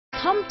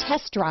Come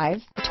test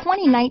drive the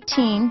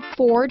 2019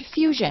 Ford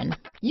Fusion.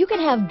 You can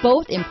have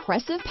both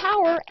impressive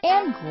power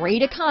and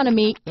great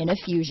economy in a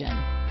Fusion.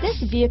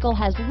 This vehicle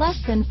has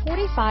less than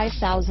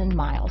 45,000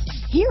 miles.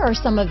 Here are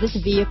some of this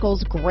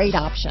vehicle's great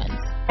options: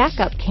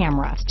 backup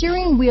camera,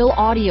 steering wheel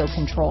audio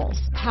controls,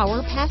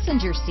 power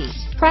passenger seat,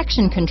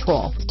 traction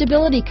control,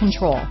 stability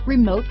control,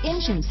 remote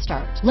engine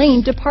start,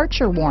 lane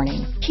departure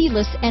warning,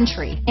 keyless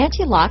entry,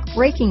 anti-lock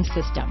braking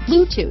system,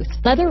 Bluetooth,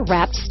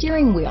 leather-wrapped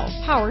steering wheel,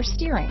 power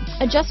steering,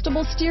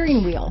 adjustable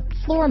steering wheel,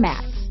 floor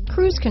mats,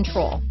 cruise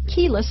control,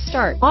 keyless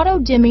start,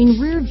 auto-dimming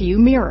rear view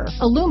mirror,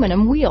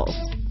 aluminum wheels,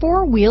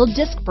 four-wheel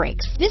disc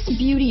brakes. This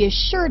beauty is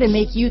sure to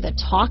make you the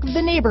talk of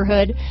the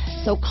neighborhood,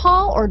 so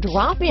call or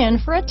drop in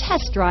for a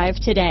test drive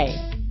today.